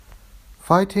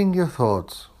Fighting your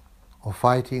thoughts or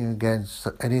fighting against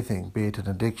anything, be it an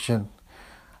addiction,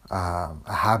 a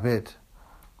habit,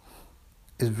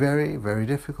 is very, very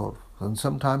difficult and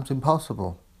sometimes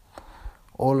impossible.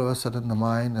 All of a sudden the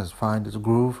mind has found its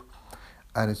groove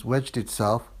and it's wedged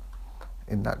itself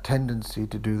in that tendency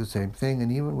to do the same thing,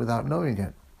 and even without knowing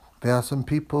it. There are some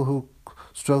people who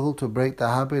struggle to break the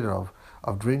habit of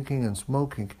drinking and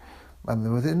smoking,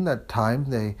 and within that time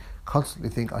they constantly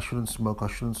think, I shouldn't smoke, I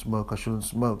shouldn't smoke, I shouldn't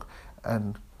smoke,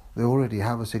 and they already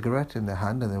have a cigarette in their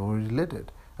hand and they've already lit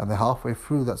it, and they're halfway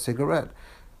through that cigarette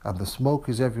and the smoke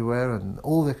is everywhere, and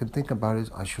all they can think about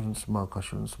is, I shouldn't smoke, I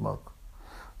shouldn't smoke.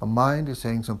 The mind is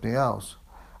saying something else.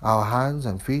 Our hands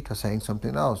and feet are saying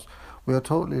something else. We are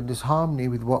totally in disharmony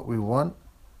with what we want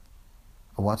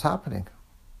and what's happening.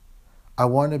 I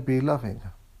want to be loving.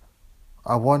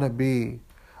 I want to be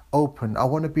open. I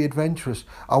want to be adventurous.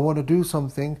 I want to do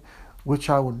something which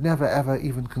I would never ever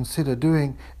even consider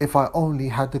doing if I only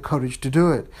had the courage to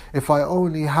do it, if I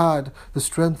only had the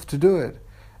strength to do it,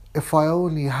 if I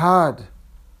only had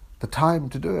the time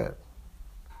to do it.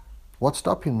 What's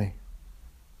stopping me?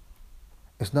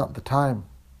 It's not the time.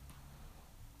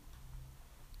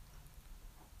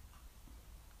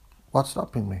 What's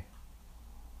stopping me?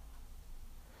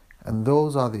 And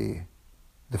those are the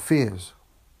fears.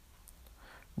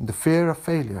 The fear of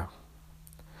failure.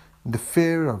 The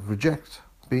fear of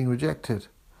being rejected.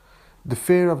 The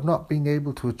fear of not being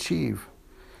able to achieve.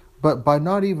 But by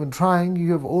not even trying,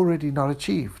 you have already not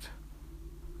achieved.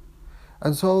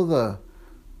 And so the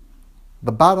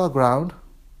battleground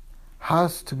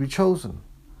has to be chosen.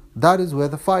 That is where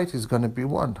the fight is going to be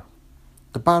won.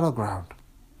 The battleground.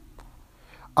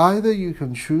 Either you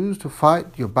can choose to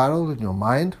fight your battle in your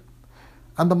mind,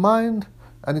 and the mind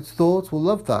and its thoughts will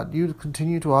love that. You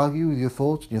continue to argue with your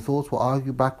thoughts, and your thoughts will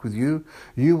argue back with you.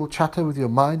 You will chatter with your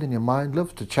mind, and your mind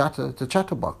loves to chatter. It's a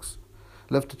chatterbox.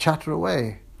 Loves to chatter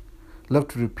away.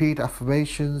 Loves to repeat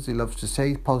affirmations. It loves to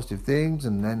say positive things,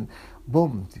 and then,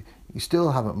 boom, you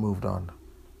still haven't moved on.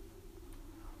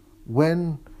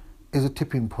 When is a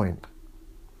tipping point?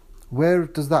 Where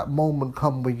does that moment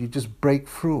come where you just break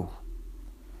through?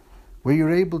 Where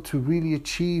you're able to really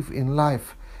achieve in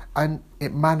life, and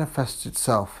it manifests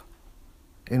itself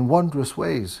in wondrous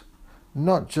ways,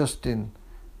 not just in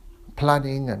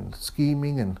planning and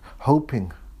scheming and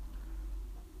hoping,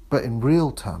 but in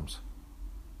real terms.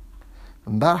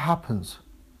 And that happens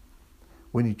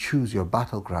when you choose your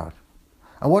battleground.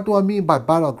 And what do I mean by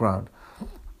battleground?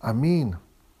 I mean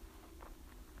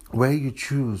where you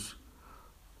choose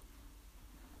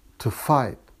to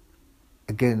fight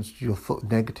against your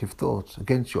negative thoughts,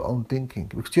 against your own thinking.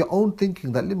 Because it's your own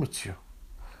thinking that limits you.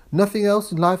 Nothing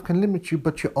else in life can limit you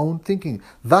but your own thinking.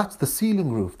 That's the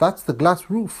ceiling roof. That's the glass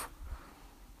roof.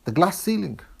 The glass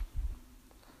ceiling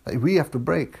that we have to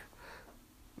break.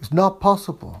 It's not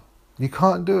possible. You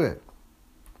can't do it.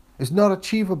 It's not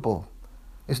achievable.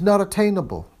 It's not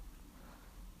attainable.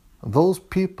 And those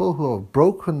people who have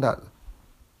broken that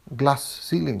glass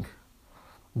ceiling,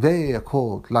 they are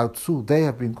called Lao Tzu. They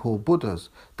have been called Buddhas.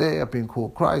 They have been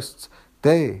called Christs.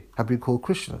 They have been called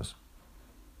Krishnas.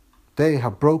 They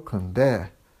have broken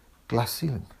their glass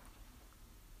ceiling.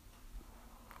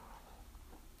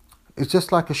 It's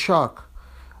just like a shark.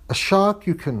 A shark,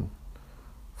 you can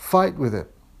fight with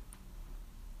it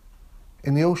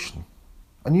in the ocean,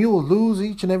 and you will lose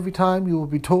each and every time. You will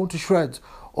be torn to shreds.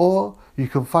 Or you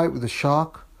can fight with a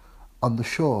shark on the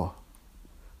shore,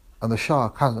 and the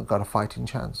shark hasn't got a fighting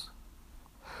chance.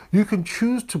 You can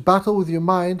choose to battle with your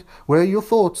mind where your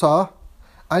thoughts are,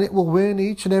 and it will win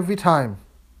each and every time.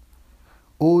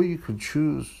 Or you can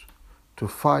choose to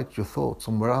fight your thoughts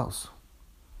somewhere else,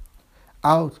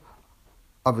 out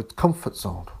of its comfort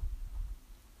zone.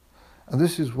 And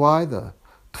this is why the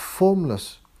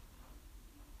formless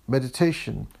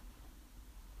meditation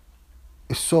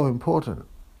is so important.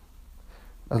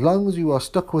 As long as you are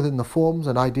stuck within the forms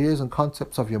and ideas and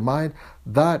concepts of your mind,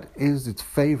 that is its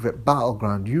favorite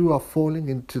battleground. You are falling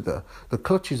into the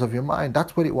clutches of your mind.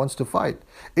 That's what it wants to fight.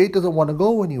 It doesn't want to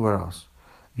go anywhere else.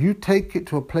 You take it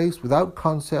to a place without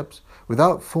concepts,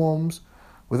 without forms,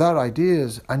 without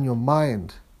ideas, and your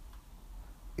mind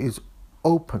is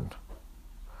open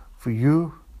for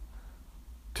you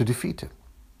to defeat it.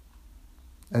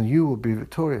 And you will be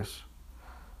victorious.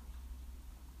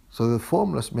 So the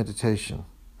formless meditation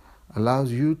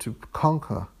allows you to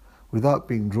conquer without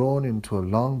being drawn into a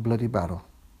long bloody battle.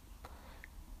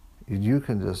 You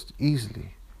can just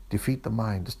easily defeat the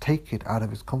mind. Just take it out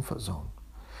of its comfort zone.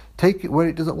 Take it where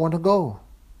it doesn't want to go.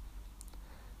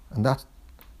 And that's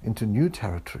into new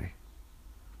territory.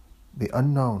 The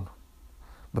unknown.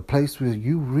 The place where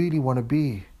you really want to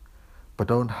be. but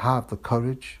don't have the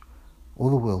courage or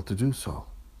the will to do so.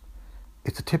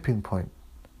 It's a tipping point.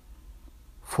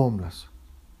 Formless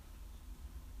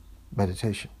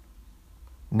meditation.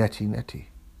 Neti neti.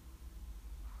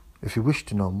 If you wish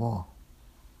to know more,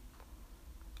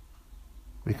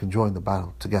 we can join the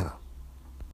battle together.